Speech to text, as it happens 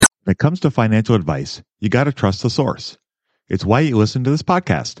When it comes to financial advice, you got to trust the source. It's why you listen to this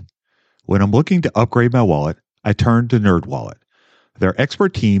podcast. When I'm looking to upgrade my wallet, I turn to NerdWallet. Their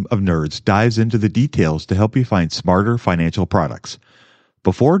expert team of nerds dives into the details to help you find smarter financial products.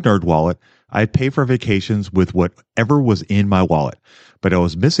 Before NerdWallet, I'd pay for vacations with whatever was in my wallet, but I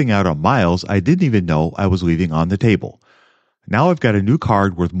was missing out on miles I didn't even know I was leaving on the table. Now I've got a new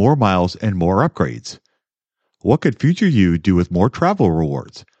card worth more miles and more upgrades. What could future you do with more travel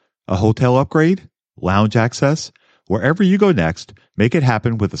rewards? A hotel upgrade? Lounge access? Wherever you go next, make it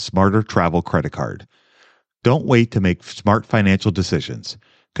happen with a smarter travel credit card. Don't wait to make smart financial decisions.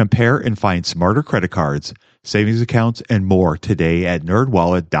 Compare and find smarter credit cards, savings accounts, and more today at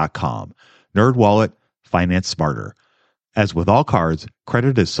nerdwallet.com. NerdWallet, finance smarter. As with all cards,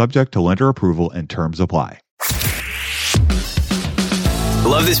 credit is subject to lender approval and terms apply.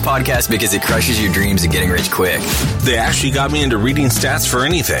 Love this podcast because it crushes your dreams of getting rich quick. They actually got me into reading stats for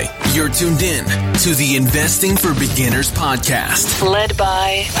anything. You're tuned in to the Investing for Beginners podcast. Led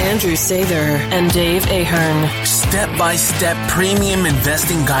by Andrew Sather and Dave Ahern. Step-by-step premium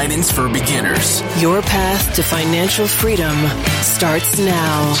investing guidance for beginners. Your path to financial freedom starts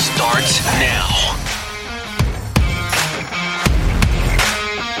now.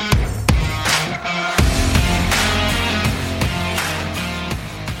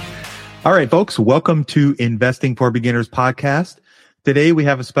 All right, folks, welcome to Investing for Beginners podcast. Today we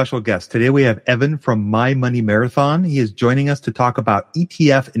have a special guest. Today we have Evan from My Money Marathon. He is joining us to talk about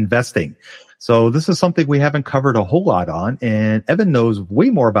ETF investing. So this is something we haven't covered a whole lot on, and Evan knows way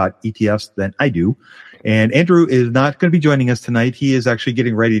more about ETFs than I do. And Andrew is not going to be joining us tonight. He is actually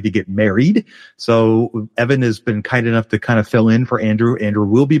getting ready to get married. So Evan has been kind enough to kind of fill in for Andrew. Andrew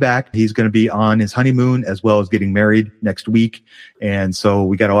will be back. He's going to be on his honeymoon as well as getting married next week. And so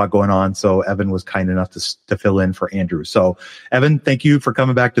we got a lot going on. So Evan was kind enough to fill in for Andrew. So Evan, thank you for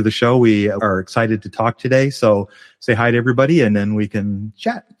coming back to the show. We are excited to talk today. So say hi to everybody and then we can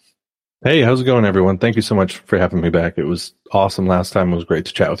chat. Hey, how's it going, everyone? Thank you so much for having me back. It was awesome last time. It was great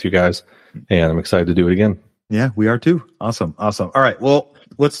to chat with you guys, and I'm excited to do it again. Yeah, we are too. Awesome. All right. Well,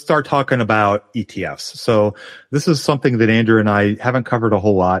 let's start talking about ETFs. So this is something that Andrew and I haven't covered a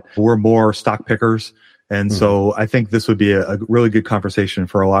whole lot. We're more stock pickers. And so I think this would be a really good conversation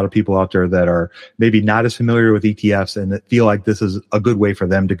for a lot of people out there that are maybe not as familiar with ETFs and that feel like this is a good way for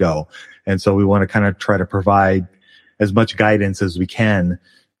them to go. And so we want to kind of try to provide as much guidance as we can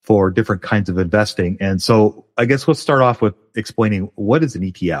for different kinds of investing. And so I guess let's start off with explaining what is an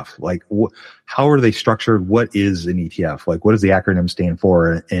ETF? Like, how are they structured? What is an ETF? Like, what does the acronym stand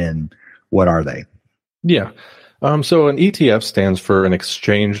for and what are they? Yeah. So an ETF stands for an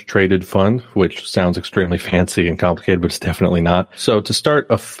exchange traded fund, which sounds extremely fancy and complicated, but it's definitely not. So to start,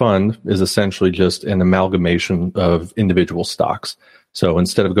 a fund is essentially just an amalgamation of individual stocks. So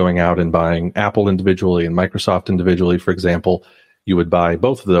instead of going out and buying Apple individually and Microsoft individually, for example, you would buy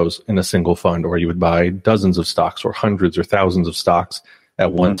both of those in a single fund, or you would buy dozens of stocks or hundreds or thousands of stocks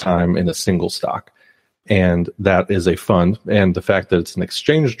at one time in a single stock. And that is a fund. And the fact that it's an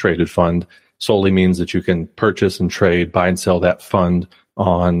exchange traded fund solely means that you can purchase and trade, buy and sell that fund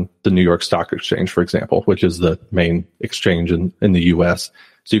on the New York Stock Exchange, for example, which is the main exchange in the US.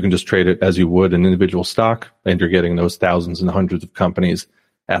 So you can just trade it as you would an individual stock, and you're getting those thousands and hundreds of companies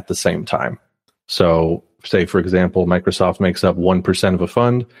at the same time. So say, for example, Microsoft makes up 1% of a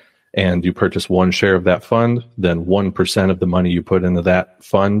fund and you purchase one share of that fund, then 1% of the money you put into that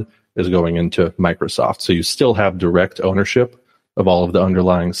fund is going into Microsoft. So you still have direct ownership of all of the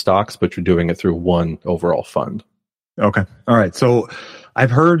underlying stocks, but you're doing it through one overall fund. Okay. All right. So I've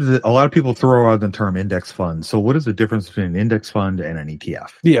heard that a lot of people throw out the term index fund. So what is the difference between an index fund and an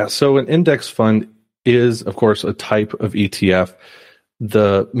ETF? Yeah. So an index fund is, of course, a type of ETF.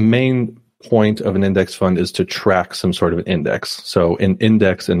 The main point of an index fund is to track some sort of an index. So an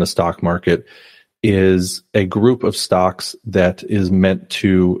index in the stock market is a group of stocks that is meant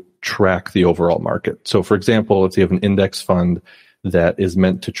to track the overall market. So for example, if you have an index fund that is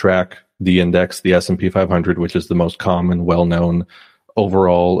meant to track the index, the S&P 500, which is the most common, well-known,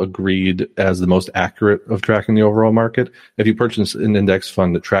 overall agreed as the most accurate of tracking the overall market. If you purchase an index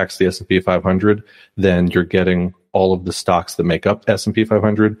fund that tracks the S&P 500, then you're getting all of the stocks that make up S&P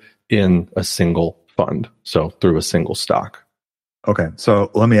 500 in a single fund, so through a single stock. Okay,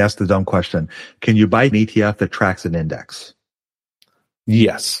 so let me ask the dumb question. Can you buy an ETF that tracks an index?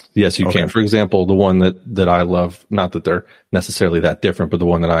 Yes, you can. For example, the one that I love, not that they're necessarily that different, but the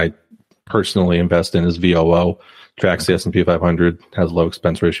one that I personally invest in is VOO, tracks the S&P 500, has a low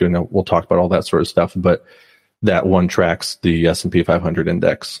expense ratio, and we'll talk about all that sort of stuff, but that one tracks the S&P 500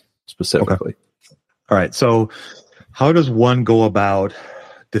 index specifically. Okay. All right, so how does one go about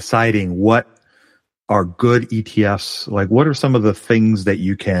deciding what are good ETFs? Like, what are some of the things that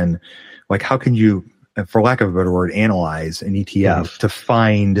you can, like, how can you, for lack of a better word, analyze an ETF to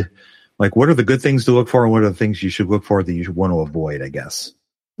find, like, what are the good things to look for and what are the things you should look for that you should want to avoid, I guess?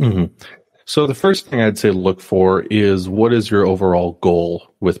 So the first thing I'd say look for is, what is your overall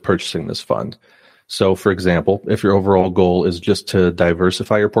goal with purchasing this fund? So, for example, if your overall goal is just to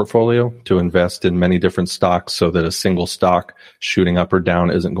diversify your portfolio, to invest in many different stocks so that a single stock shooting up or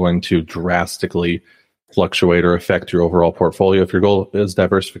down isn't going to drastically fluctuate or affect your overall portfolio. If your goal is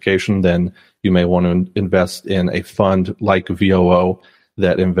diversification, then you may want to invest in a fund like VOO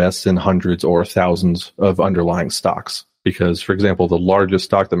that invests in hundreds or thousands of underlying stocks. Because, for example, the largest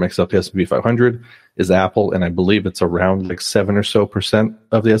stock that makes up the S&P 500 is Apple, and I believe it's around like 7% or so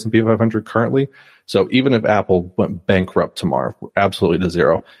of the S&P 500 currently. So even if Apple went bankrupt tomorrow, absolutely to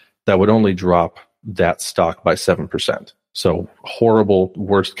zero, that would only drop that stock by 7%. So horrible,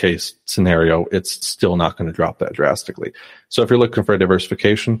 worst case scenario, it's still not going to drop that drastically. So if you're looking for a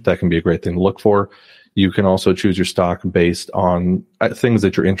diversification, that can be a great thing to look for. You can also choose your stock based on things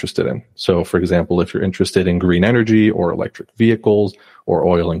that you're interested in. So, for example, if you're interested in green energy or electric vehicles or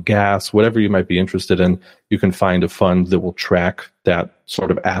oil and gas, whatever you might be interested in, you can find a fund that will track that sort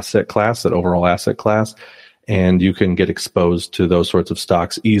of asset class, that overall asset class, and you can get exposed to those sorts of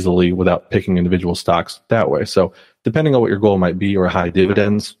stocks easily without picking individual stocks that way. So, depending on what your goal might be, or high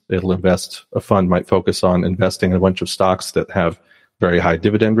dividends, a fund might focus on investing in a bunch of stocks that have very high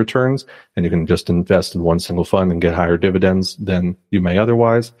dividend returns, and you can just invest in one single fund and get higher dividends than you may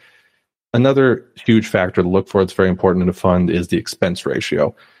otherwise. Another huge factor to look for that's very important in a fund is the expense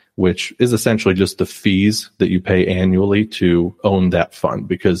ratio, which is essentially just the fees that you pay annually to own that fund,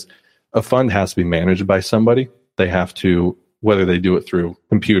 because a fund has to be managed by somebody. They have to, whether they do it through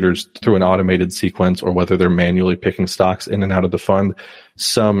computers, through an automated sequence, or whether they're manually picking stocks in and out of the fund,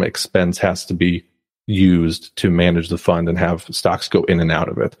 some expense has to be used to manage the fund and have stocks go in and out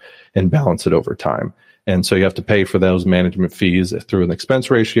of it and balance it over time. And so you have to pay for those management fees through an expense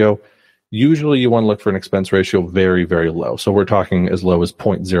ratio. Usually you want to look for an expense ratio very, very low. So we're talking as low as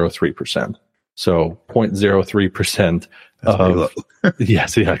 0.03%. So 0.03% of,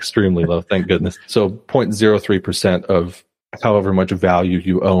 yes, yeah, extremely low. Thank goodness. So 0.03% of however much value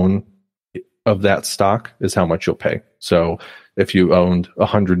you own of that stock is how much you'll pay. So if you owned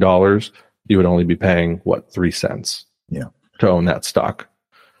 $100, you would only be paying, 3 cents to own that stock.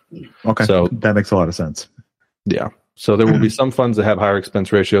 Okay. So that makes a lot of sense. Yeah. So there will be some funds that have higher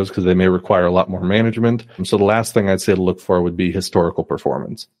expense ratios because they may require a lot more management. So the last thing I'd say to look for would be historical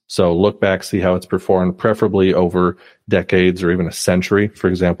performance. So look back, see how it's performed, preferably over decades or even a century. For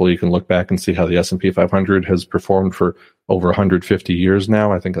example, you can look back and see how the S&P 500 has performed for over 150 years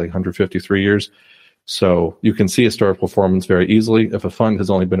now, I think like 153 years. So you can see historical performance very easily. If a fund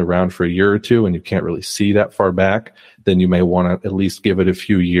has only been around for a year or two and you can't really see that far back, then you may want to at least give it a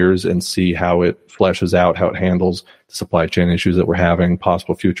few years and see how it fleshes out, how it handles the supply chain issues that we're having,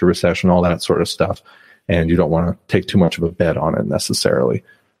 possible future recession, all that sort of stuff. And you don't want to take too much of a bet on it necessarily.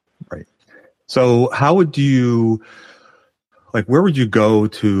 Right. So how would you, where would you go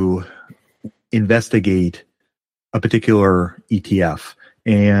to investigate a particular ETF?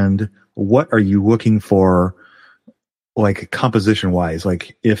 And what are you looking for, composition wise?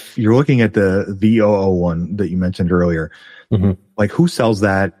 Like, if you're looking at the VOO one that you mentioned earlier, who sells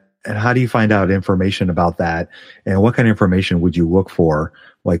that, and how do you find out information about that? And what kind of information would you look for?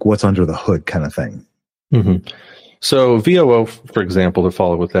 Like, what's under the hood kind of thing? So VOO, for example, to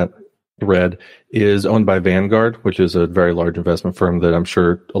follow with that thread, is owned by Vanguard, which is a very large investment firm that I'm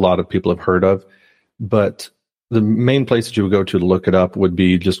sure a lot of people have heard of. But the main place that you would go to look it up would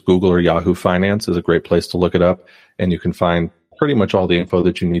be just Google or Yahoo Finance is a great place to look it up. And you can find pretty much all the info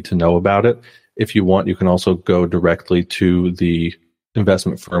that you need to know about it. If you want, you can also go directly to the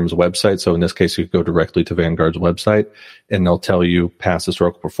investment firm's website. So in this case, you could go directly to Vanguard's website, and they'll tell you past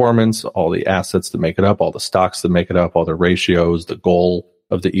historical performance, all the assets that make it up, all the stocks that make it up, all the ratios, the goal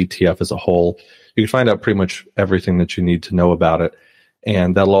of the ETF as a whole. You can find out pretty much everything that you need to know about it.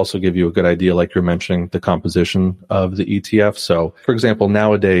 And that'll also give you a good idea, like you're mentioning, the composition of the ETF. So, for example,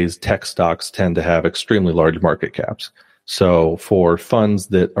 nowadays, tech stocks tend to have extremely large market caps. So for funds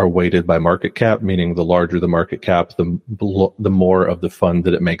that are weighted by market cap, meaning the larger the market cap, the more of the fund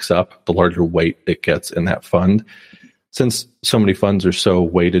that it makes up, the larger weight it gets in that fund. Since so many funds are so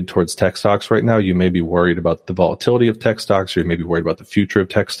weighted towards tech stocks right now, you may be worried about the volatility of tech stocks, or you may be worried about the future of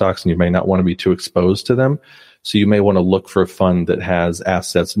tech stocks, and you may not want to be too exposed to them. So you may want to look for a fund that has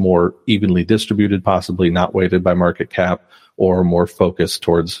assets more evenly distributed, possibly not weighted by market cap, or more focused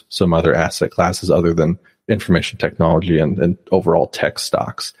towards some other asset classes other than information technology and overall tech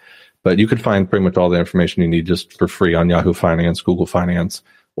stocks. But you could find pretty much all the information you need just for free on Yahoo Finance, Google Finance,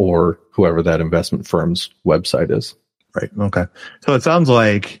 or whoever that investment firm's website is. Right. Okay. So it sounds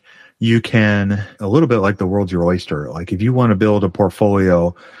like you can, a little bit like the world's your oyster. Like if you want to build a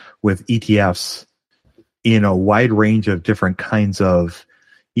portfolio with ETFs in a wide range of different kinds of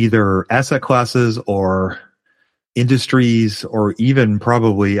either asset classes or industries, or even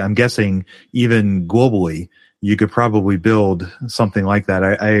probably, I'm guessing, even globally, you could probably build something like that.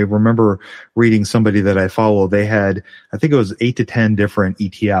 I remember reading somebody that I follow, they had, I think it was 8 to 10 different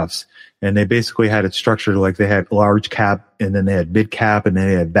ETFs, and they basically had it structured like they had large cap, and then they had mid cap, and then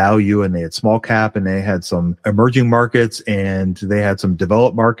they had value, and they had small cap, and they had some emerging markets, and they had some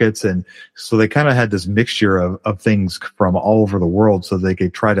developed markets. And so they kind of had this mixture of things from all over the world, so they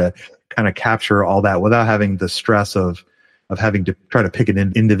could try to kind of capture all that without having the stress of having to try to pick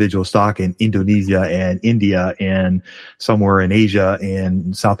an individual stock in Indonesia and India and somewhere in Asia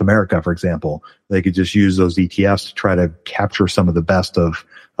and South America, for example. They could just use those ETFs to try to capture some of the best of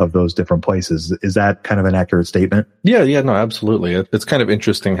those different places. Is that kind of an accurate statement? Yeah, no, absolutely. It's kind of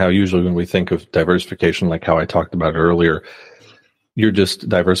interesting how usually when we think of diversification, like how I talked about earlier, you're just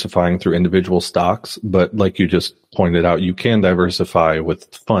diversifying through individual stocks. But like you just pointed out, you can diversify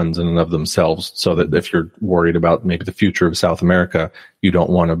with funds in and of themselves, so that if you're worried about maybe the future of South America, you don't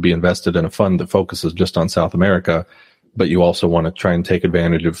want to be invested in a fund that focuses just on South America, but you also want to try and take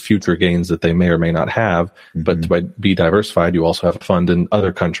advantage of future gains that they may or may not have. Mm-hmm. But to be diversified, you also have a fund in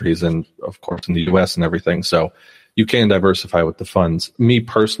other countries and, of course, in the U.S. and everything. So you can diversify with the funds. Me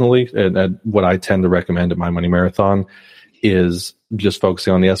personally, and what I tend to recommend at my Money Marathon is just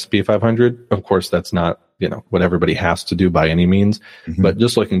focusing on the S&P 500. Of course, that's not, what everybody has to do by any means, mm-hmm. but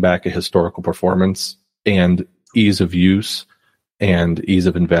just looking back at historical performance and ease of use and ease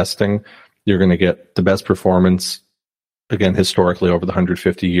of investing, you're going to get the best performance, again, historically over the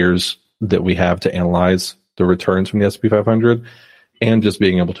 150 years that we have to analyze the returns from the S&P 500, and just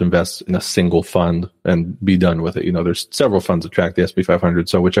being able to invest in a single fund and be done with it. There's several funds that track the S&P 500,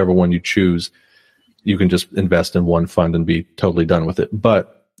 so whichever one you choose, you can just invest in one fund and be totally done with it.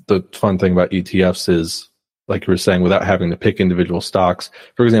 But the fun thing about ETFs is, like you were saying, without having to pick individual stocks.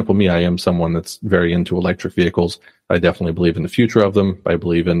 For example, me, I am someone that's very into electric vehicles. I definitely believe in the future of them. I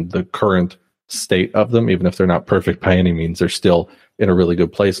believe in the current state of them. Even if they're not perfect by any means, they're still in a really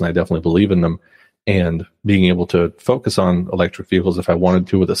good place, and I definitely believe in them. And being able to focus on electric vehicles if I wanted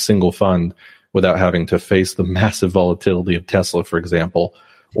to with a single fund without having to face the massive volatility of Tesla, for example,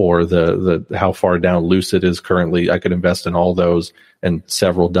 or the how far down Lucid is currently, I could invest in all those and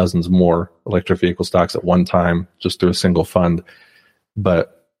several dozens more electric vehicle stocks at one time just through a single fund.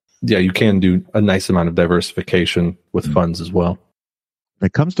 But yeah, you can do a nice amount of diversification with funds as well. When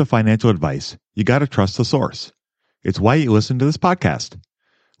it comes to financial advice, you got to trust the source. It's why you listen to this podcast.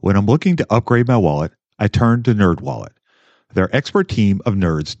 When I'm looking to upgrade my wallet, I turn to NerdWallet. Their expert team of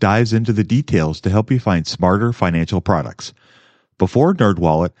nerds dives into the details to help you find smarter financial products. Before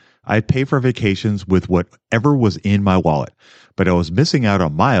NerdWallet, I'd pay for vacations with whatever was in my wallet, but I was missing out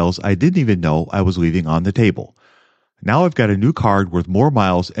on miles I didn't even know I was leaving on the table. Now I've got a new card with more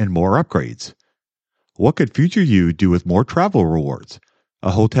miles and more upgrades. What could future you do with more travel rewards? A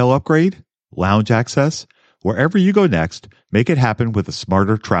hotel upgrade? Lounge access? Wherever you go next, make it happen with a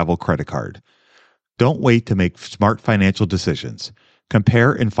smarter travel credit card. Don't wait to make smart financial decisions.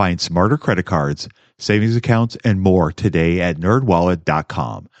 Compare and find smarter credit cards, savings accounts, and more today at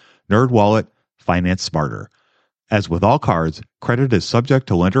nerdwallet.com. NerdWallet, finance smarter. As with all cards, credit is subject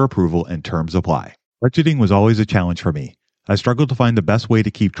to lender approval and terms apply. Budgeting was always a challenge for me. I struggled to find the best way to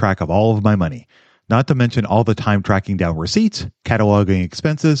keep track of all of my money, not to mention all the time tracking down receipts, cataloging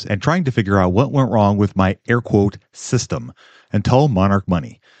expenses, and trying to figure out what went wrong with my air quote system until Monarch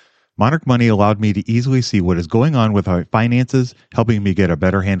Money. Monarch Money allowed me to easily see what is going on with my finances, helping me get a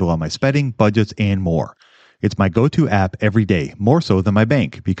better handle on my spending, budgets, and more. It's my go-to app every day, more so than my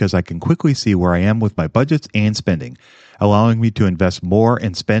bank, because I can quickly see where I am with my budgets and spending, allowing me to invest more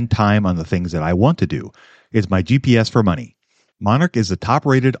and spend time on the things that I want to do. It's my GPS for money. Monarch is the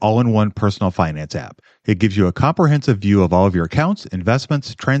top-rated all-in-one personal finance app. It gives you a comprehensive view of all of your accounts,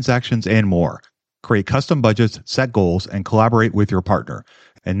 investments, transactions, and more. Create custom budgets, set goals, and collaborate with your partner.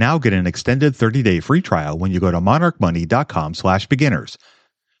 And now get an extended 30-day free trial when you go to monarchmoney.com/beginners.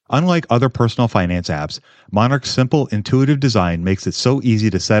 Unlike other personal finance apps, Monarch's simple, intuitive design makes it so easy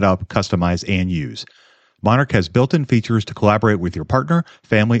to set up, customize, and use. Monarch has built-in features to collaborate with your partner,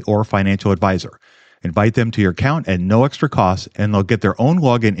 family, or financial advisor. Invite them to your account at no extra cost, and they'll get their own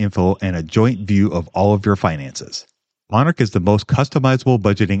login info and a joint view of all of your finances. Monarch is the most customizable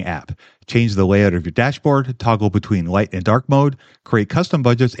budgeting app. Change the layout of your dashboard, toggle between light and dark mode, create custom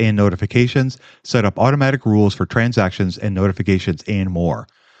budgets and notifications, set up automatic rules for transactions and notifications, and more.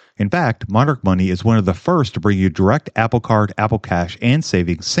 In fact, Monarch Money is one of the first to bring you direct Apple Card, Apple Cash, and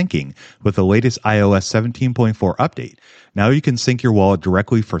savings syncing with the latest iOS 17.4 update. Now you can sync your wallet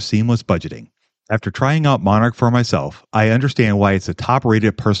directly for seamless budgeting. After trying out Monarch for myself, I understand why it's a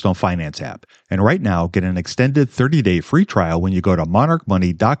top-rated personal finance app. And right now, get an extended 30-day free trial when you go to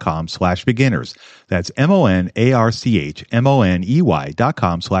monarchmoney.com/beginners. That's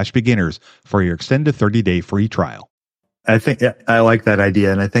monarchmoney.com/beginners for your extended 30-day free trial. I think I like that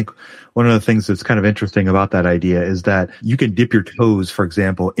idea. And I think one of the things that's kind of interesting about that idea is that you can dip your toes, for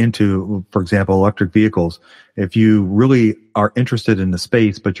example, into, electric vehicles. If you really are interested in the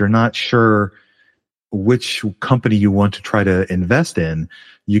space, but you're not sure which company you want to try to invest in,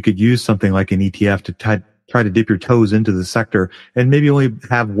 you could use something like an ETF to try to dip your toes into the sector and maybe only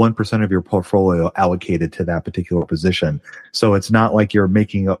have 1% of your portfolio allocated to that particular position. So it's not like you're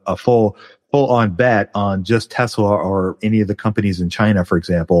making a full-on bet on just Tesla or any of the companies in China, for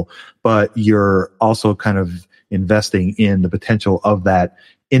example, but you're also kind of investing in the potential of that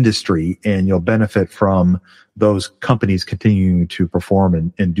industry, and you'll benefit from those companies continuing to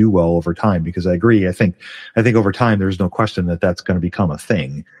perform and do well over time. Because I agree, I think over time there's no question that that's going to become a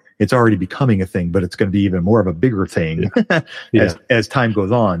thing. It's already becoming a thing, but it's going to be even more of a bigger thing as time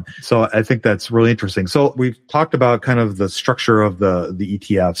goes on. So I think that's really interesting. So we've talked about kind of the structure of the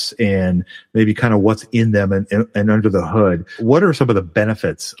ETFs and maybe kind of what's in them and under the hood. What are some of the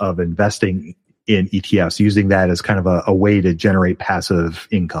benefits of investing in ETFs, using that as kind of a way to generate passive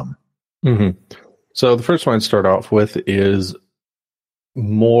income? Mm-hmm. So the first one I'd start off with is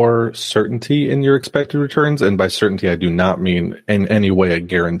more certainty in your expected returns. And by certainty, I do not mean in any way a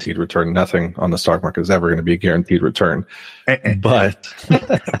guaranteed return. Nothing on the stock market is ever going to be a guaranteed return. But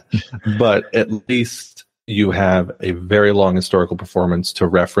at least you have a very long historical performance to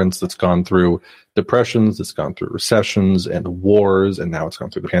reference that's gone through depressions, that's gone through recessions and wars, and now it's gone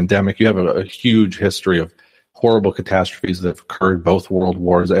through the pandemic. You have a huge history of horrible catastrophes that have occurred, both world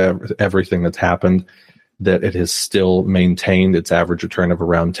wars, everything that's happened, that it has still maintained its average return of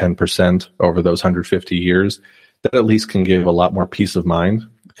around 10% over those 150 years. That at least can give a lot more peace of mind,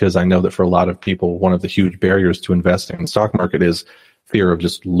 because I know that for a lot of people, one of the huge barriers to investing in the stock market is fear of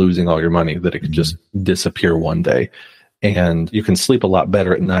just losing all your money, that it could just disappear one day. And you can sleep a lot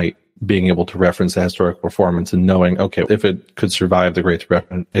better at night being able to reference the historic performance and knowing, okay, if it could survive the Great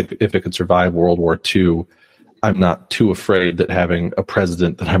Depression, if it could survive World War II, I'm not too afraid that having a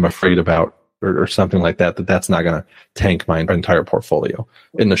president that I'm afraid about or something like that, that's not going to tank my entire portfolio.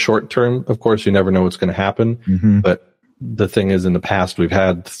 In the short term, of course, you never know what's going to happen. Mm-hmm. But the thing is, in the past, we've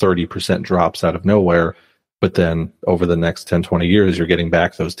had 30% drops out of nowhere. But then over the next 10, 20 years, you're getting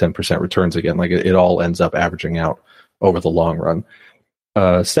back those 10% returns again. Like it all ends up averaging out over the long run.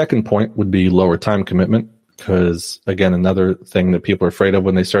 Second point would be lower time commitment. Because, again, another thing that people are afraid of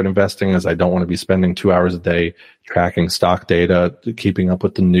when they start investing is, I don't want to be spending 2 hours a day tracking stock data, keeping up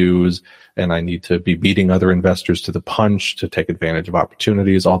with the news, and I need to be beating other investors to the punch to take advantage of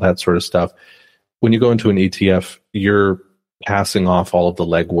opportunities, all that sort of stuff. When you go into an ETF, you're passing off all of the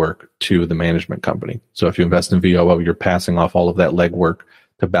legwork to the management company. So if you invest in VOO, you're passing off all of that legwork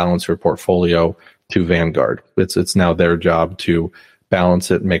to balance your portfolio to Vanguard. It's now their job to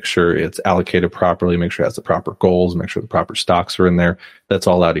balance it, make sure it's allocated properly, make sure it has the proper goals, make sure the proper stocks are in there. That's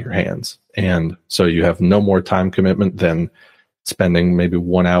all out of your hands. And so you have no more time commitment than spending maybe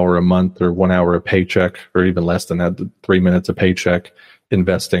 1 hour a month or 1 hour a paycheck, or even less than that, 3 minutes a paycheck,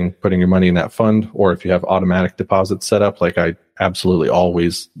 investing, putting your money in that fund. Or if you have automatic deposits set up, like I absolutely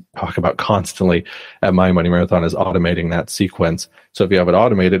always talk about constantly at My Money Marathon, is automating that sequence. So if you have it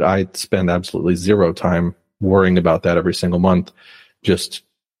automated, I spend absolutely zero time worrying about that every single month. Just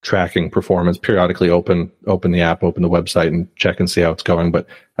tracking performance, periodically open the app, open the website and check and see how it's going. But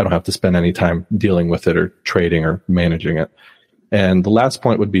I don't have to spend any time dealing with it or trading or managing it. And the last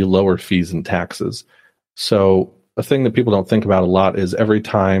point would be lower fees and taxes. So a thing that people don't think about a lot is every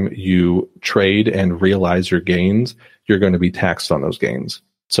time you trade and realize your gains, you're going to be taxed on those gains.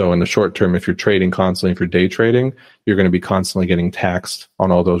 So in the short term, if you're trading constantly, if you're day trading, you're going to be constantly getting taxed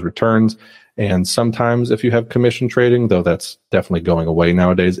on all those returns. And sometimes if you have commission trading, though that's definitely going away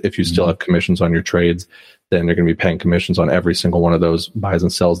nowadays, if you still have commissions on your trades, then you're going to be paying commissions on every single one of those buys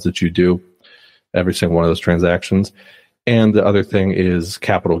and sells that you do, every single one of those transactions. And the other thing is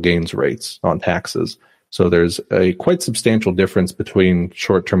capital gains rates on taxes. So there's a quite substantial difference between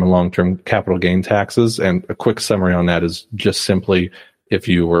short-term and long-term capital gain taxes. And a quick summary on that is just simply, If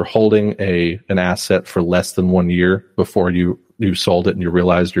you were holding an asset for less than 1 year before you sold it and you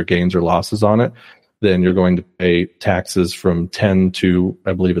realized your gains or losses on it, then you're going to pay taxes from 10 to,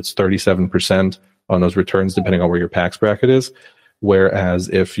 I believe it's 37% on those returns, depending on where your tax bracket is. Whereas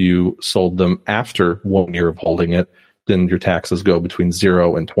if you sold them after 1 year of holding it, then your taxes go between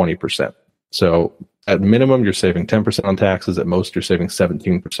 0 and 20%. So at minimum, you're saving 10% on taxes. At most, you're saving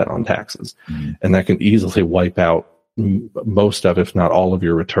 17% on taxes. Mm-hmm. And that can easily wipe out most of, if not all of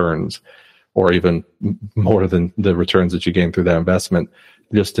your returns, or even more than the returns that you gain through that investment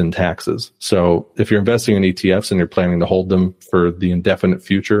just in taxes. So if you're investing in ETFs and you're planning to hold them for the indefinite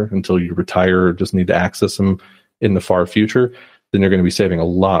future until you retire or just need to access them in the far future, then you're going to be saving a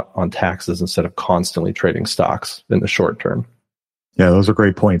lot on taxes instead of constantly trading stocks in the short term. Yeah, those are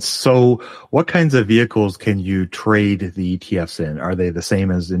great points. So what kinds of vehicles can you trade the ETFs in? Are they the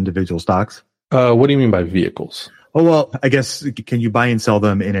same as individual stocks? What do you mean by vehicles? Oh, well, I guess, can you buy and sell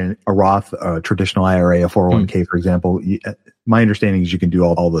them in a Roth, a traditional IRA, a 401k, for example? My understanding is you can do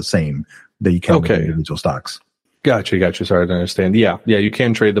all the same that you can with individual stocks. Gotcha. Sorry, I don't understand. Yeah, you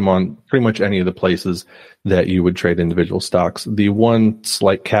can trade them on pretty much any of the places that you would trade individual stocks. The one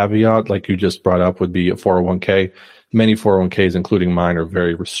slight caveat, like you just brought up, would be a 401k. Many 401ks, including mine, are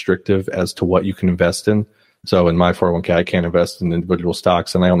very restrictive as to what you can invest in. So in my 401k, I can't invest in individual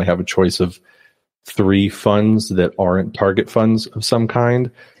stocks, and I only have a choice of 3 funds that aren't target funds of some kind.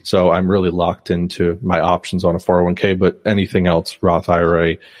 So I'm really locked into my options on a 401k, but anything else, Roth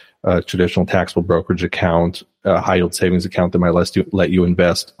IRA, traditional taxable brokerage account, high yield savings account that might let you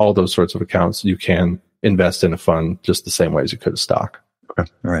invest, all those sorts of accounts, you can invest in a fund just the same way as you could a stock. Okay.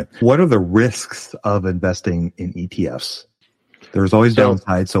 All right. What are the risks of investing in ETFs? There's always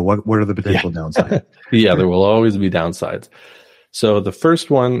downsides. So what are the potential downsides? Yeah, there will always be downsides. So the first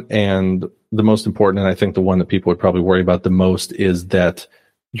one, and the most important, and I think the one that people would probably worry about the most, is that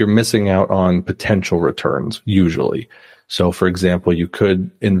you're missing out on potential returns, usually. So for example, you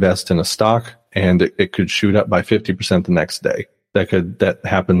could invest in a stock and it could shoot up by 50% the next day. That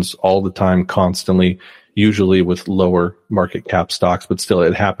happens all the time, constantly, usually with lower market cap stocks, but still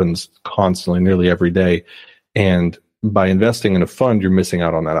it happens constantly, nearly every day. And by investing in a fund, you're missing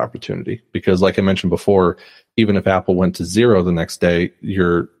out on that opportunity because, like I mentioned before, even if Apple went to 0 the next day,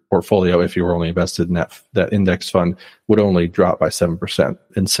 your portfolio, if you were only invested in that index fund, would only drop by 7%.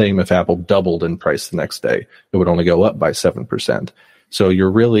 And same if Apple doubled in price the next day, it would only go up by 7%. So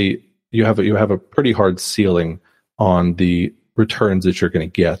you have a pretty hard ceiling on the returns that you're going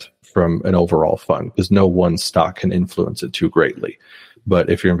to get from an overall fund because no one stock can influence it too greatly.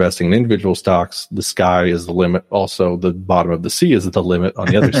 But if you're investing in individual stocks, the sky is the limit. Also, the bottom of the sea is the limit on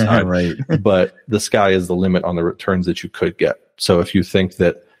the other side. Right. But the sky is the limit on the returns that you could get. So if you think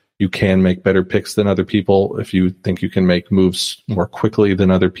that you can make better picks than other people, if you think you can make moves more quickly than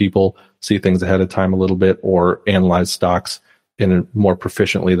other people, see things ahead of time a little bit, or analyze stocks more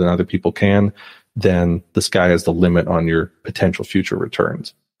proficiently than other people can, then the sky is the limit on your potential future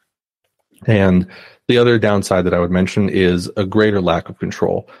returns. And the other downside that I would mention is a greater lack of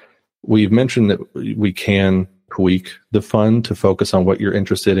control. We've mentioned that we can tweak the fund to focus on what you're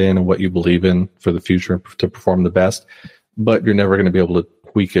interested in and what you believe in for the future to perform the best, but you're never going to be able to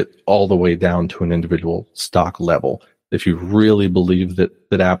tweak it all the way down to an individual stock level. If you really believe that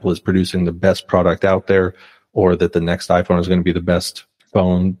Apple is producing the best product out there, or that the next iPhone is going to be the best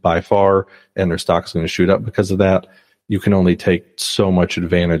phone by far, and their stock is going to shoot up because of that, you can only take so much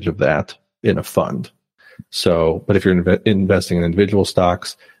advantage of that in a fund. So, but if you're investing in individual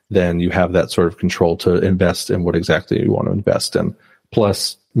stocks, then you have that sort of control to invest in what exactly you want to invest in.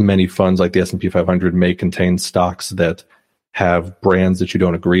 Plus, many funds like the S&P 500 may contain stocks that have brands that you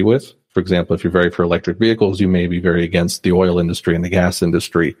don't agree with. For example, if you're very for electric vehicles, you may be very against the oil industry and the gas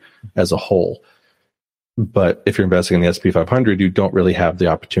industry as a whole. But if you're investing in the S&P 500, you don't really have the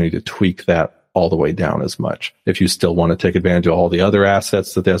opportunity to tweak that all the way down as much. If you still want to take advantage of all the other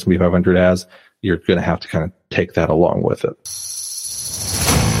assets that the S&P 500 has, you're going to have to kind of take that along with it.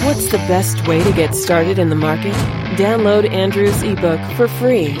 What's the best way to get started in the market? Download Andrew's ebook for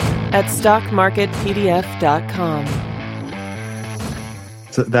free at stockmarketpdf.com.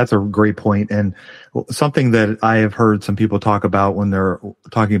 So that's a great point. And something that I have heard some people talk about when they're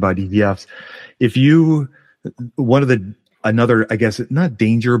talking about ETFs, another, I guess, not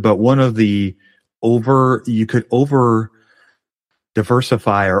danger, but one of the you could over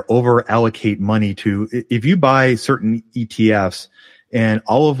diversify or over allocate money to, if you buy certain ETFs and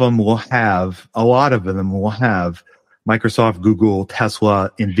a lot of them will have Microsoft, Google, Tesla,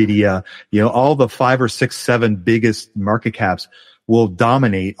 Nvidia, all the 5 or 6, 7 biggest market caps will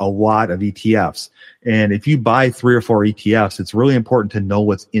dominate a lot of ETFs. And if you buy 3 or 4 ETFs, it's really important to know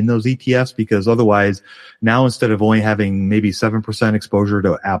what's in those ETFs, because otherwise now, instead of only having maybe 7% exposure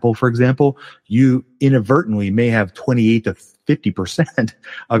to Apple, for example, you inadvertently may have 28 to 50%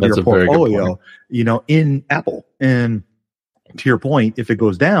 of your portfolio, in Apple. And to your point, if it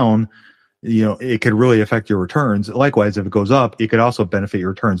goes down, it could really affect your returns. Likewise, if it goes up, it could also benefit your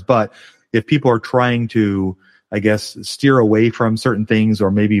returns. But if people are trying to, I guess, steer away from certain things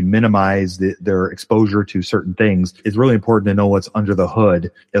or maybe minimize their exposure to certain things, it's really important to know what's under the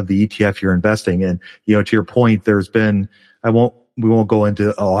hood of the ETF you're investing in. To your point, there's been, we won't go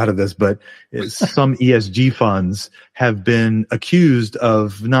into a lot of this, but some ESG funds have been accused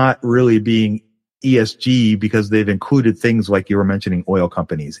of not really being ESG because they've included things like you were mentioning, oil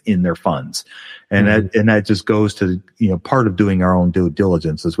companies, in their funds. And that just goes to, part of doing our own due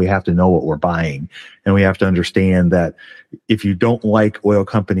diligence is we have to know what we're buying. And we have to understand that if you don't like oil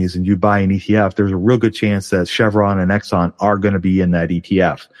companies and you buy an ETF, there's a real good chance that Chevron and Exxon are going to be in that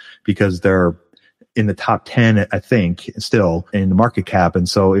ETF because they're in the top 10, I think, still in the market cap. And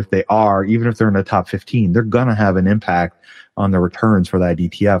so if they are, even if they're in the top 15, they're going to have an impact on the returns for that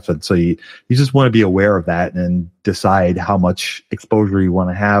ETF. And so you just want to be aware of that and decide how much exposure you want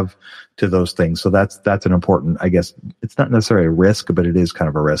to have to those things. So that's an important, I guess, it's not necessarily a risk, but it is kind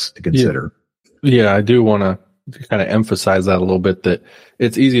of a risk to consider. Yeah, I do want to kind of emphasize that a little bit, that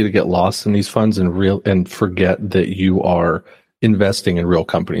it's easy to get lost in these funds and forget that you are investing in real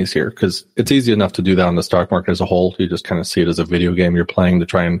companies here, because it's easy enough to do that on the stock market as a whole. You just kind of see it as a video game you're playing to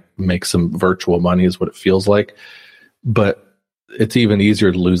try and make some virtual money is what it feels like. But it's even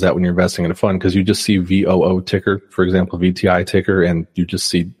easier to lose that when you're investing in a fund, because you just see VOO ticker, for example, VTI ticker, and you just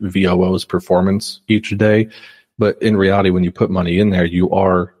see VOO's performance each day. But in reality, when you put money in there, you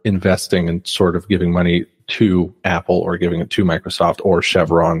are investing and sort of giving money to Apple or giving it to Microsoft or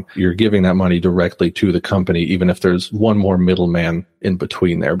Chevron. You're giving that money directly to the company, even if there's one more middleman in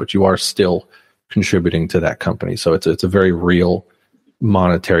between there, but you are still contributing to that company. So it's a very real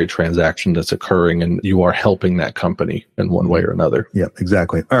monetary transaction that's occurring, and you are helping that company in one way or another. Yeah,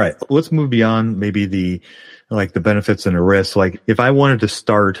 exactly. All right, let's move beyond maybe the benefits and the risks. Like if I wanted to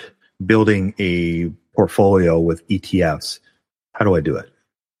start building a portfolio with ETFs, how do I do it?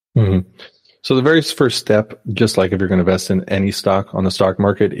 Mm-hmm. So the very first step, just like if you're going to invest in any stock on the stock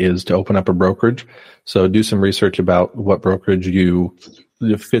market, is to open up a brokerage. So do some research about what brokerage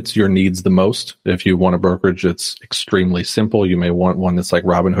fits your needs the most. If you want a brokerage that's extremely simple, you may want one that's like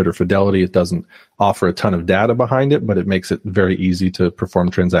Robinhood or Fidelity. It doesn't offer a ton of data behind it, but it makes it very easy to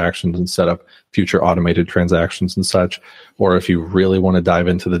perform transactions and set up future automated transactions and such. Or if you really want to dive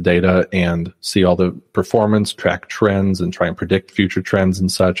into the data and see all the performance, track trends, and try and predict future trends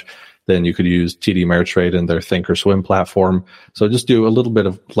and such, then you could use TD Ameritrade and their Thinkorswim platform. So just do a little bit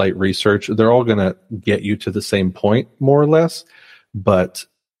of light research. They're all going to get you to the same point, more or less, but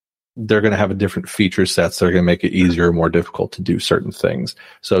they're going to have a different feature sets that are going to make it easier or more difficult to do certain things.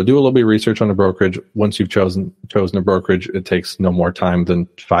 So do a little bit of research on the brokerage. Once you've chosen a brokerage, it takes no more time than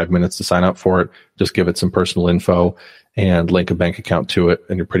 5 minutes to sign up for it. Just give it some personal info and link a bank account to it,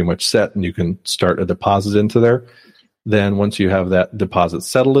 and you're pretty much set, and you can start a deposit into there. Then once you have that deposit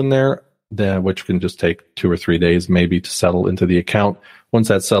settled in there, then which can just take 2 or 3 days maybe to settle into the account. Once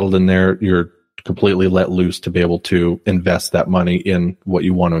that's settled in there, you're completely let loose to be able to invest that money in what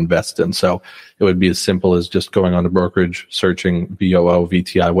you want to invest in. So it would be as simple as just going on the brokerage, searching VOO,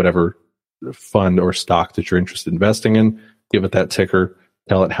 VTI, whatever fund or stock that you're interested in investing in, give it that ticker,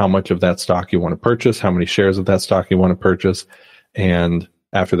 tell it how much of that stock you want to purchase, how many shares of that stock you want to purchase, and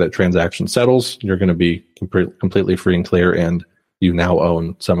after that transaction settles, you're going to be completely free and clear, and you now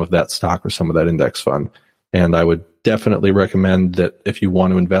own some of that stock or some of that index fund. And I would definitely recommend that if you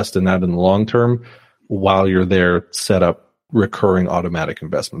want to invest in that in the long term, while you're there, set up recurring automatic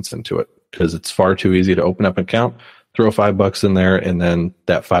investments into it, because it's far too easy to open up an account, throw $5 in there, and then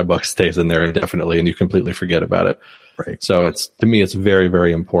that $5 stays in there indefinitely, and you completely forget about it. Right. So to me, it's very,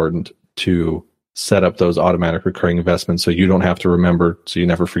 very important to set up those automatic recurring investments so you don't have to remember, so you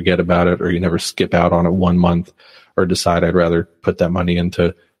never forget about it, or you never skip out on it 1 month or decide I'd rather put that money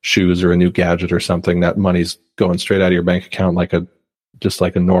into shoes or a new gadget or something. That money's going straight out of your bank account just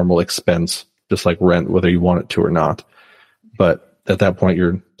like a normal expense, just like rent, whether you want it to or not. But at that point,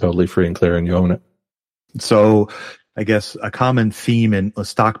 you're totally free and clear and you own it. So I guess a common theme in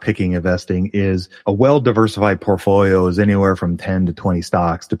stock picking investing is a well-diversified portfolio is anywhere from 10 to 20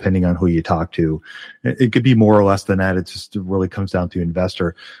 stocks, depending on who you talk to. It could be more or less than that. It really comes down to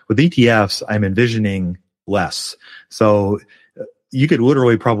investor. With ETFs, I'm envisioning less. So you could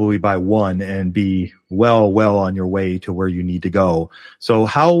literally probably buy one and be well on your way to where you need to go. So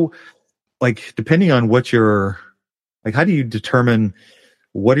how, like, depending on what your, like, how do you determine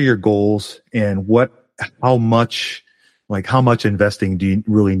what are your goals and how much investing do you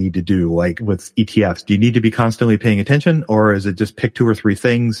really need to do? Like with ETFs, do you need to be constantly paying attention, or is it just pick 2 or 3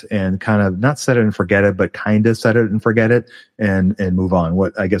 things and kind of not set it and forget it, but kind of set it and forget it and move on?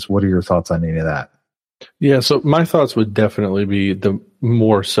 What are your thoughts on any of that? Yeah, so my thoughts would definitely be the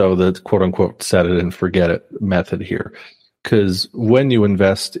more so the quote unquote set it and forget it method here. Because when you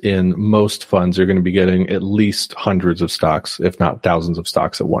invest in most funds, you're going to be getting at least hundreds of stocks, if not thousands of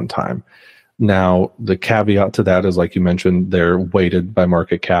stocks at one time. Now, the caveat to that is, like you mentioned, they're weighted by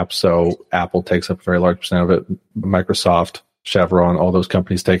market cap. So Apple takes up a very large percent of it. Microsoft, Chevron, all those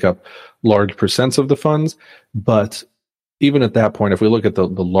companies take up large percents of the funds. But even at that point, if we look at the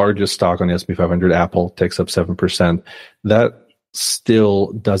largest stock on the S&P 500, Apple takes up 7%. That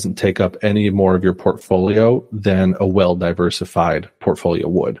still doesn't take up any more of your portfolio than a well-diversified portfolio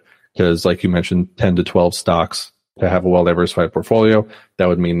would. Because like you mentioned, 10 to 12 stocks to have a well-diversified portfolio, that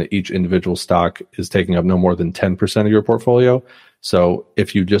would mean that each individual stock is taking up no more than 10% of your portfolio. So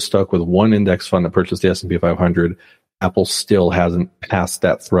if you just stuck with one index fund that purchased the S&P 500, Apple still hasn't passed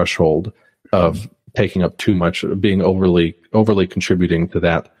that threshold of taking up too much, being overly contributing to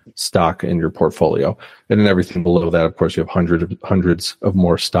that stock in your portfolio. And then everything below that, of course, you have hundreds of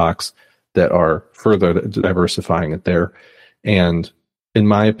more stocks that are further diversifying it there. And in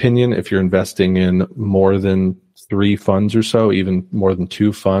my opinion, if you're investing in more than 3 funds or so, even more than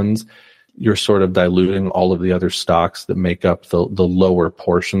 2 funds, you're sort of diluting all of the other stocks that make up the lower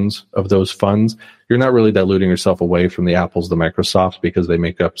portions of those funds. You're not really diluting yourself away from the Apples, the Microsofts, because they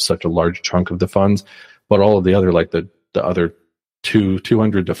make up such a large chunk of the funds. But all of the other, like the other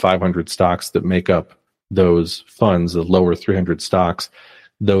 200 to 500 stocks that make up those funds, the lower 300 stocks,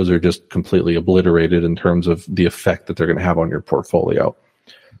 those are just completely obliterated in terms of the effect that they're going to have on your portfolio.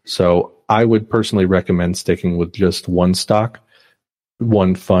 So I would personally recommend sticking with just one stock,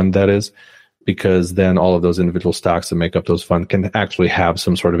 one fund that is, because then all of those individual stocks that make up those funds can actually have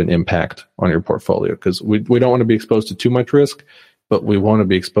some sort of an impact on your portfolio. Because we don't want to be exposed to too much risk, but we want to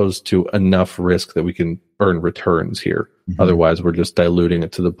be exposed to enough risk that we can earn returns here. Mm-hmm. Otherwise, we're just diluting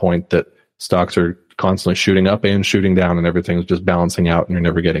it to the point that stocks are constantly shooting up and shooting down and everything's just balancing out and you're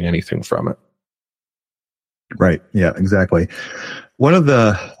never getting anything from it. Right. Yeah, exactly.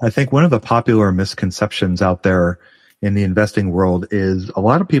 I think one of the popular misconceptions out there in the investing world is a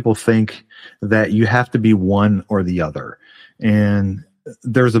lot of people think that you have to be one or the other. And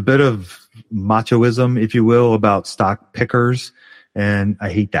there's a bit of machoism, if you will, about stock pickers. And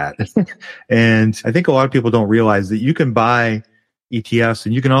I hate that. And I think a lot of people don't realize that you can buy ETFs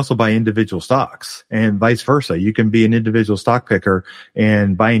and you can also buy individual stocks and vice versa. You can be an individual stock picker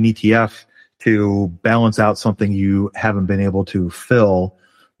and buy an ETF to balance out something you haven't been able to fill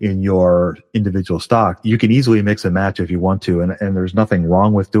in your individual stock. You can easily mix and match if you want to, and there's nothing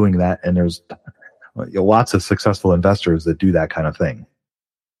wrong with doing that. And there's lots of successful investors that do that kind of thing.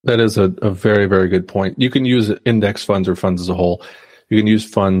 That is a very, very good point. You can use index funds or funds as a whole. You can use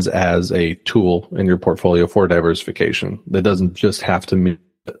funds as a tool in your portfolio for diversification. That doesn't just have to mean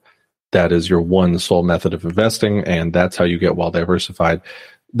that is your one sole method of investing, and that's how you get well diversified.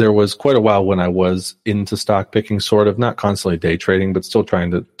 There was quite a while when I was into stock picking, sort of, not constantly day trading, but still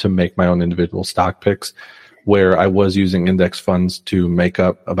trying to make my own individual stock picks, where I was using index funds to make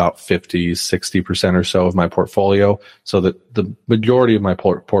up about 50, 60% or so of my portfolio, so that the majority of my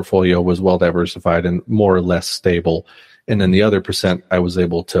portfolio was well diversified and more or less stable. And then the other percent I was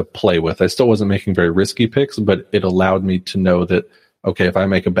able to play with. I still wasn't making very risky picks, but it allowed me to know that, okay, if I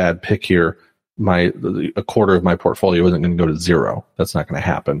make a bad pick here, a quarter of my portfolio isn't going to go to zero. That's not going to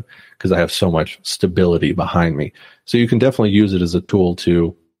happen because I have so much stability behind me. So you can definitely use it as a tool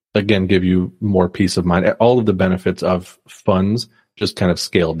to, again, give you more peace of mind. All of the benefits of funds just kind of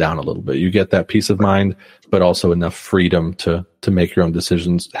scaled down a little bit. You get that peace of mind, but also enough freedom to make your own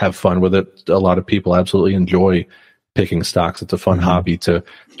decisions, have fun with it. A lot of people absolutely enjoy picking stocks. It's a fun hobby to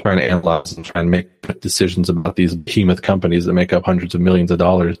try and analyze and try and make decisions about these behemoth companies that make up hundreds of millions of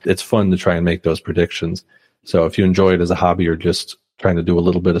dollars. It's fun to try and make those predictions. So if you enjoy it as a hobby or just trying to do a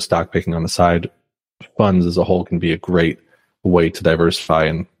little bit of stock picking on the side, funds as a whole can be a great way to diversify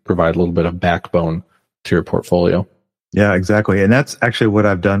and provide a little bit of backbone to your portfolio. Yeah, exactly. And that's actually what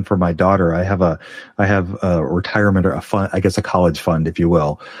I've done for my daughter. I have a retirement or a fund, I guess a college fund, if you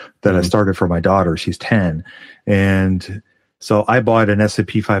will, that I started for my daughter. She's 10. And So I bought an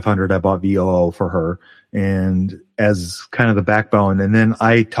S&P 500. I bought VOO for her and as kind of the backbone. And then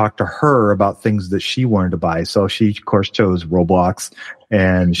I talked to her about things that she wanted to buy. So she, of course, chose Roblox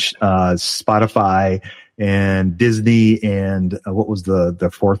and Spotify and Disney and what was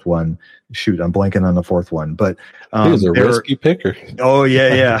the fourth one? Shoot, I'm blanking on the fourth one. But he was a risky picker. Oh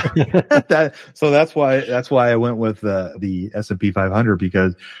yeah. So that's why I went with the S&P 500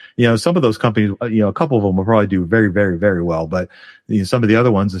 because some of those companies, a couple of them will probably do very, very, very well, but some of the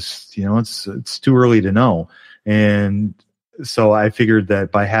other ones, it's too early to know. And so I figured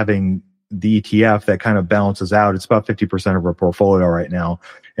that by having the ETF that kind of balances out, it's about 50% of our portfolio right now.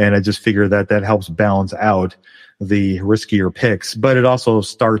 And I just figured that helps balance out the riskier picks, but it also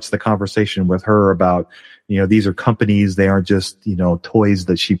starts the conversation with her about, these are companies. They aren't just, toys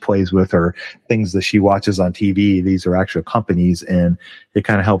that she plays with or things that she watches on TV. These are actual companies and it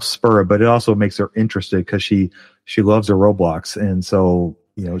kind of helps spur it, but it also makes her interested because she loves her Roblox. And so,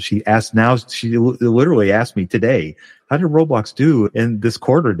 she literally asked me today, how did Roblox do in this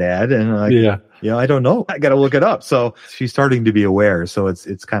quarter, Dad? And I don't know. I got to look it up. So she's starting to be aware. So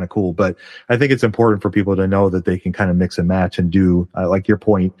it's kind of cool. But I think it's important for people to know that they can kind of mix and match and do, like your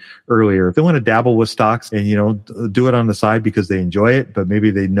point earlier, if they want to dabble with stocks and, do it on the side because they enjoy it, but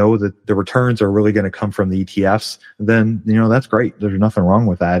maybe they know that the returns are really going to come from the ETFs, then, that's great. There's nothing wrong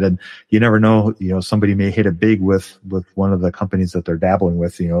with that. And you never know, somebody may hit it big with one of the companies that they're dabbling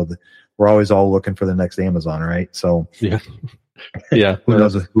with, we're always all looking for the next Amazon, right? So yeah. who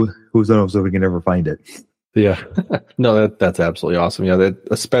knows if we can ever find it? Yeah. No, that's absolutely awesome. Yeah,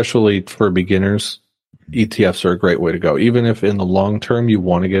 especially for beginners, ETFs are a great way to go. Even if in the long term you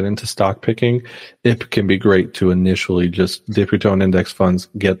want to get into stock picking, it can be great to initially just dip your toe in index funds,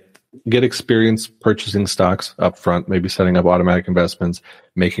 get experience purchasing stocks up front, maybe setting up automatic investments,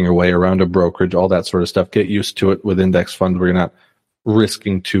 making your way around a brokerage, all that sort of stuff. Get used to it with index funds where you're not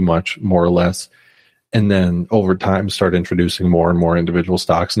risking too much, more or less. And then over time, start introducing more and more individual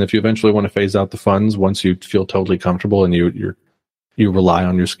stocks. And if you eventually want to phase out the funds, once you feel totally comfortable and you rely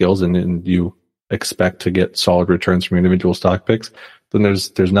on your skills and you expect to get solid returns from individual stock picks, then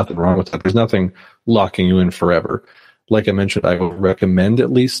there's nothing wrong with that. There's nothing locking you in forever. Like I mentioned, I would recommend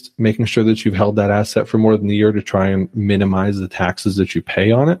at least making sure that you've held that asset for more than a year to try and minimize the taxes that you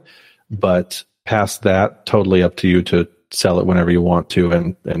pay on it. But past that, totally up to you to sell it whenever you want to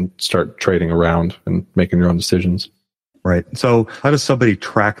and start trading around and making your own decisions. Right. So how does somebody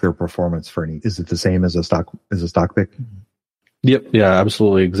track their performance for is it the same as a stock pick? Yep. Yeah,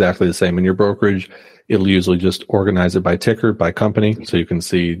 absolutely. Exactly the same. In your brokerage, it'll usually just organize it by ticker, by company. So you can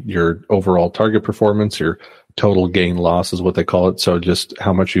see your overall target performance, your total gain loss is what they call it. So just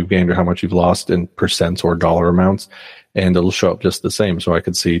how much you've gained or how much you've lost in percents or dollar amounts. And it'll show up just the same. So I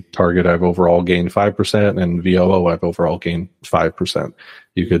could see target, I've overall gained 5%, and VOO, I've overall gained 5%.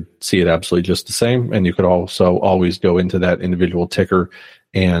 You could see it absolutely just the same. And you could also always go into that individual ticker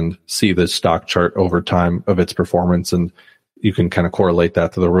and see the stock chart over time of its performance. And you can kind of correlate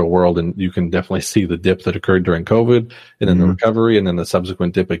that to the real world. And you can definitely see the dip that occurred during COVID and then the recovery and then the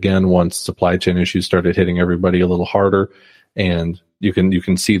subsequent dip again once supply chain issues started hitting everybody a little harder. And you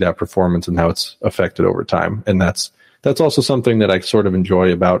can see that performance and how it's affected over time. And that's also something that I sort of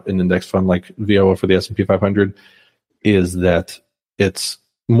enjoy about an index fund like VOO for the S&P 500 is that it's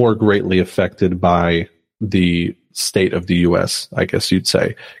more greatly affected by the state of the U.S., I guess you'd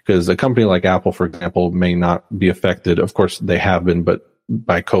say. Because a company like Apple, for example, may not be affected. Of course, they have been, but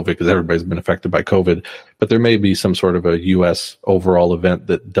by COVID, because everybody's been affected by COVID. But there may be some sort of a U.S. overall event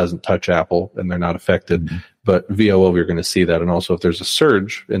that doesn't touch Apple and they're not affected. Mm-hmm. But VOO, you're going to see that. And also, if there's a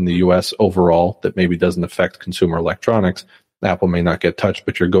surge in the U.S. overall that maybe doesn't affect consumer electronics, Apple may not get touched,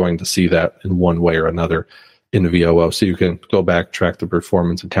 but you're going to see that in one way or another in the VOO. So you can go back, track the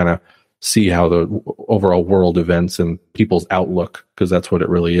performance, and kind of see how the overall world events and people's outlook, because that's what it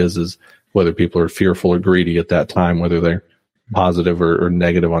really is whether people are fearful or greedy at that time, whether they're positive or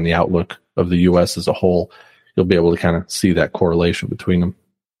negative on the outlook of the U.S. as a whole. You'll be able to kind of see that correlation between them.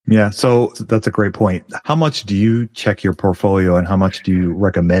 Yeah, so that's a great point. How much do you check your portfolio and how much do you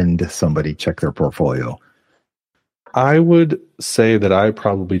recommend somebody check their portfolio? I would say that I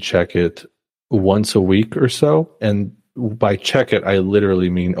probably check it once a week or so. And by check it, I literally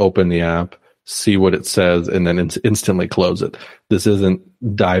mean open the app, see what it says, and then instantly close it. This isn't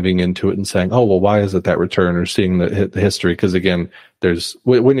diving into it and saying, oh, well, why is it that return, or seeing the history? Because again,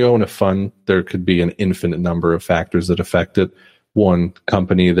 when you own a fund, there could be an infinite number of factors that affect it. One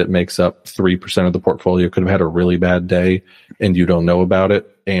company that makes up 3% of the portfolio could have had a really bad day and you don't know about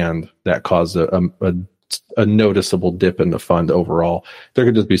it. And that caused a a noticeable dip in the fund overall. There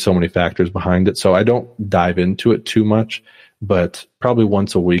could just be so many factors behind it. So I don't dive into it too much, but probably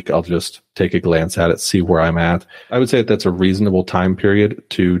once a week, I'll just take a glance at it, see where I'm at. I would say that that's a reasonable time period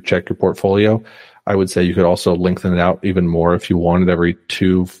to check your portfolio. I would say you could also lengthen it out even more if you wanted. Every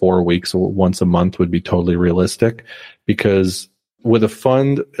 2-4 weeks or once a month would be totally realistic, because with a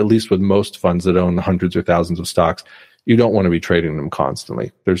fund, at least with most funds that own hundreds or thousands of stocks, you don't want to be trading them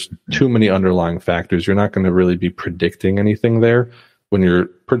constantly. There's too many underlying factors. You're not going to really be predicting anything there. When you're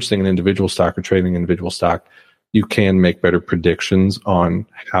purchasing an individual stock or trading an individual stock, you can make better predictions on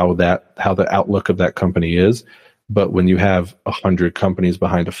how the outlook of that company is. But when you have 100 companies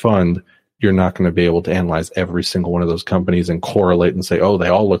behind a fund, you're not going to be able to analyze every single one of those companies and correlate and say, oh, they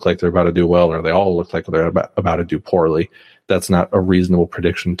all look like they're about to do well, or they all look like they're about to do poorly. That's not a reasonable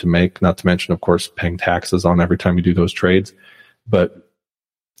prediction to make, not to mention, of course, paying taxes on every time you do those trades. But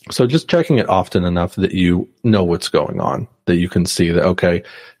so just checking it often enough that you know what's going on, that you can see that, okay,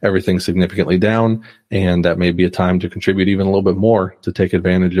 everything's significantly down, and that may be a time to contribute even a little bit more to take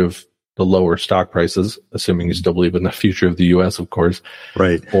advantage of the lower stock prices, assuming you still believe in the future of the U.S., of course.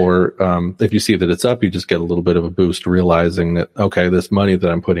 Right. Or if you see that it's up, you just get a little bit of a boost, realizing that, okay, this money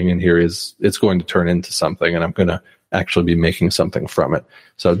that I'm putting in here it's going to turn into something, and I'm going to actually be making something from it.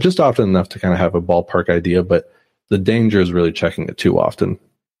 So just often enough to kind of have a ballpark idea, but the danger is really checking it too often,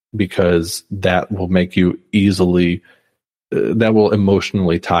 because that will make you that will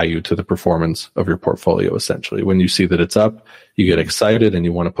emotionally tie you to the performance of your portfolio, essentially. When you see that it's up, you get excited and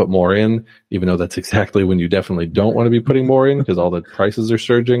you want to put more in, even though that's exactly when you definitely don't want to be putting more in, because all the prices are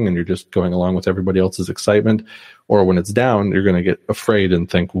surging and you're just going along with everybody else's excitement. Or when it's down, you're going to get afraid and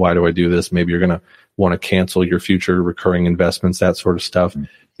think, why do I do this? Maybe you're going to want to cancel your future recurring investments, that sort of stuff.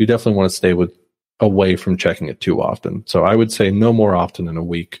 You definitely want to stay away from checking it too often. So I would say no more often than a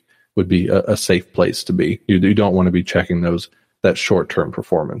week would be a safe place to be. You don't want to be checking that short-term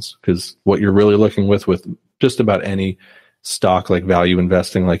performance, because what you're really looking with just about any stock, like value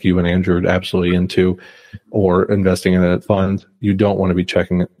investing, like you and Andrew are absolutely into, or investing in a fund, you don't want to be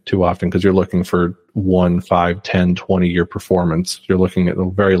checking it too often, because you're looking for 1, 5, 10, 20-year performance. You're looking at a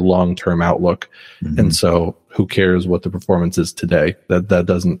very long-term outlook. Mm-hmm. And so who cares what the performance is today? That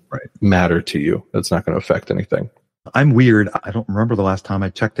doesn't matter to you. That's not going to affect anything. I'm weird. I don't remember the last time I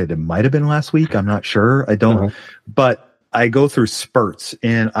checked it. It might have been last week. I'm not sure. I don't, but I go through spurts,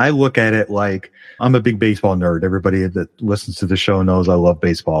 and I look at it like I'm a big baseball nerd. Everybody that listens to the show knows I love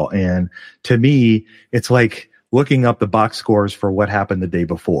baseball. And to me, it's like looking up the box scores for what happened the day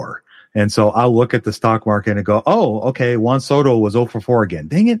before. And so I'll look at the stock market and go, oh, okay, Juan Soto was 0 for 4 again.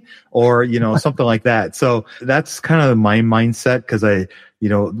 Dang it. Or, something like that. So that's kind of my mindset, because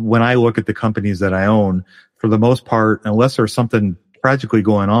when I look at the companies that I own, for the most part, unless there's something tragically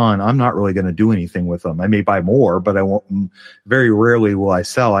going on, I'm not really going to do anything with them. I may buy more, but I won't. Very rarely will I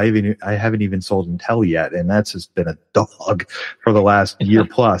sell. I haven't even sold Intel yet, and that's just been a dog for the last year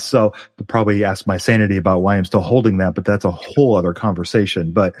plus. So you'll probably ask my sanity about why I'm still holding that, but that's a whole other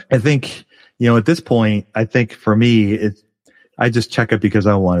conversation. But I think, at this point, I think for me, I just check it because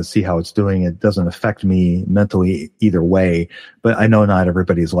I want to see how it's doing. It doesn't affect me mentally either way, but I know not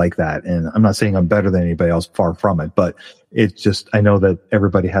everybody's like that. And I'm not saying I'm better than anybody else, far from it, but it's just, I know that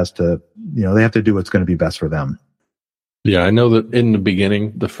everybody has to, they have to do what's going to be best for them. Yeah, I know that in the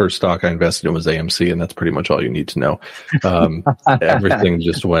beginning, the first stock I invested in was AMC, and that's pretty much all you need to know. Everything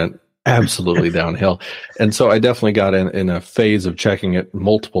just went absolutely downhill. And so I definitely got in a phase of checking it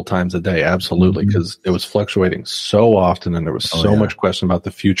multiple times a day. Absolutely. Because it was fluctuating so often, and there was so much question about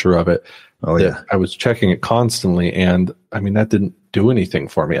the future of it. I was checking it constantly. And I mean, that didn't do anything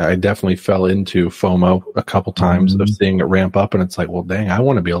for me. I definitely fell into FOMO a couple times of seeing it ramp up, and it's like, well, dang, I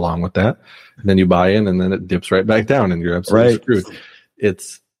want to be along with that. And then you buy in, and then it dips right back down, and you're absolutely screwed.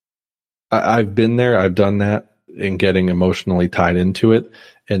 I've been there. I've done that, and getting emotionally tied into it.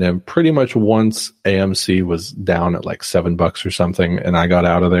 And then pretty much once AMC was down at like $7 or something, and I got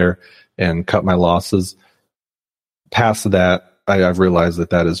out of there and cut my losses, past that, I've realized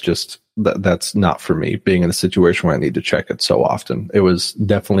that is just, that's not for me, being in a situation where I need to check it so often. It was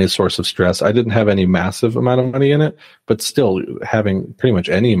definitely a source of stress. I didn't have any massive amount of money in it, but still having pretty much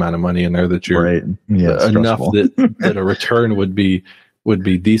any amount of money in there that you're enough that a return would be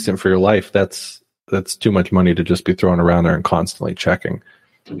decent for your life. That's too much money to just be thrown around there and constantly checking.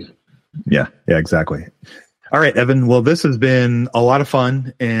 Yeah, exactly. All right, Evan. Well, this has been a lot of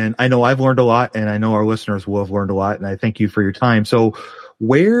fun, and I know I've learned a lot, and I know our listeners will have learned a lot, and I thank you for your time. So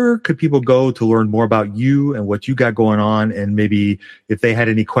where could people go to learn more about you and what you got going on? And maybe if they had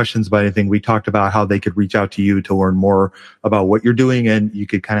any questions about anything we talked about, how they could reach out to you to learn more about what you're doing, and you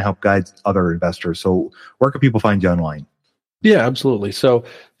could kind of help guide other investors. So where can people find you online? Yeah, absolutely. So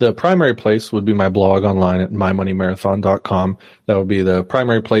the primary place would be my blog online at mymoneymarathon.com. That would be the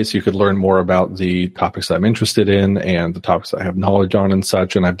primary place you could learn more about the topics I'm interested in and the topics I have knowledge on and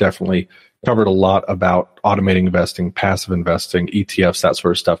such. And I've definitely covered a lot about automating investing, passive investing, ETFs, that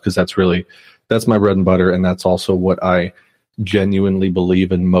sort of stuff, because that's my bread and butter. And that's also what I genuinely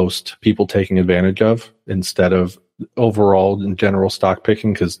believe in most people taking advantage of, instead of overall in general stock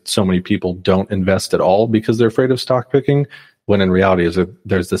picking, because so many people don't invest at all because they're afraid of stock picking, when in reality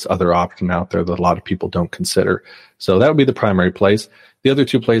there's this other option out there that a lot of people don't consider. So that would be the primary place. The other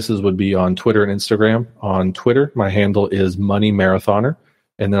two places would be on Twitter and Instagram. On Twitter, my handle is Money Marathoner.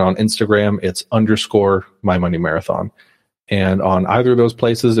 And then on Instagram, it's _MyMoneyMarathon. And on either of those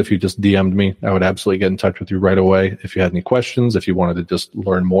places, if you just DM'd me, I would absolutely get in touch with you right away. If you had any questions, if you wanted to just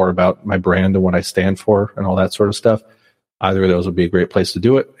learn more about my brand and what I stand for and all that sort of stuff, either of those would be a great place to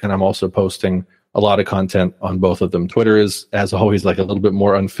do it. And I'm also posting a lot of content on both of them. Twitter is, as always, like a little bit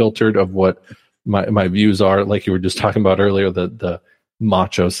more unfiltered of what my views are. Like you were just talking about earlier, the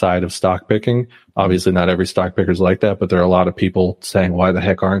macho side of stock picking. Obviously, not every stock picker is like that, but there are a lot of people saying, why the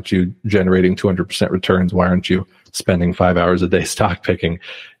heck aren't you generating 200% returns? Why aren't you spending 5 hours a day stock picking?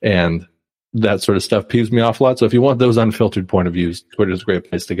 And that sort of stuff peeves me off a lot. So if you want those unfiltered point of views, Twitter is a great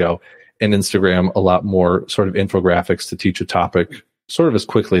place to go. And Instagram, a lot more sort of infographics to teach a topic sort of as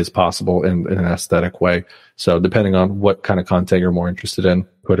quickly as possible in an aesthetic way. So depending on what kind of content you're more interested in,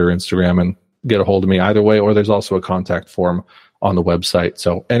 Twitter, Instagram, and get a hold of me either way. Or there's also a contact form on the website.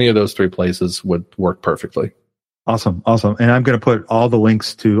 So any of those three places would work perfectly. Awesome. And I'm going to put all the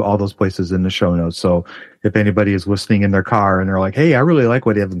links to all those places in the show notes. So if anybody is listening in their car and they're like, hey, I really like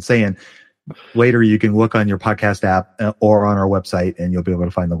what Evan's saying, later you can look on your podcast app or on our website and you'll be able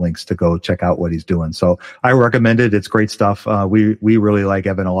to find the links to go check out what he's doing. So I recommend it. It's great stuff. We really like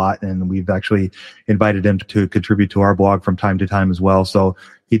Evan a lot, and we've actually invited him to contribute to our blog from time to time as well. So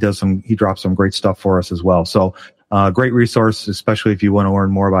he drops some great stuff for us as well. So great resource, especially if you want to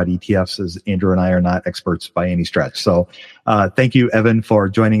learn more about ETFs, as Andrew and I are not experts by any stretch. So thank you, Evan, for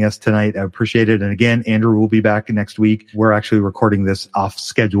joining us tonight. I appreciate it. And again, Andrew will be back next week. We're actually recording this off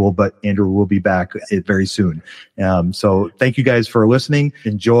schedule, but Andrew will be back very soon. So thank you guys for listening.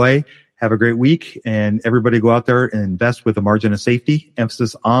 Enjoy. Have a great week. And everybody go out there and invest with a margin of safety,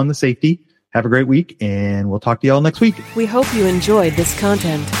 emphasis on the safety. Have a great week, and we'll talk to you all next week. We hope you enjoyed this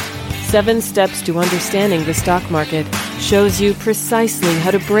content. 7 Steps to Understanding the Stock Market shows you precisely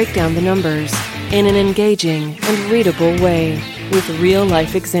how to break down the numbers in an engaging and readable way with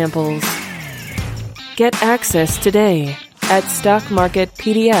real-life examples. Get access today at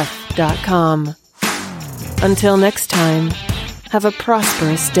stockmarketpdf.com. Until next time, have a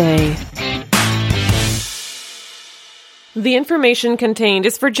prosperous day. The information contained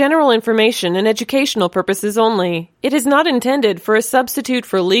is for general information and educational purposes only. It is not intended for a substitute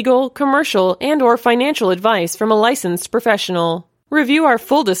for legal, commercial, and/or financial advice from a licensed professional. Review our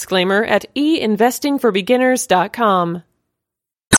full disclaimer at einvestingforbeginners.com.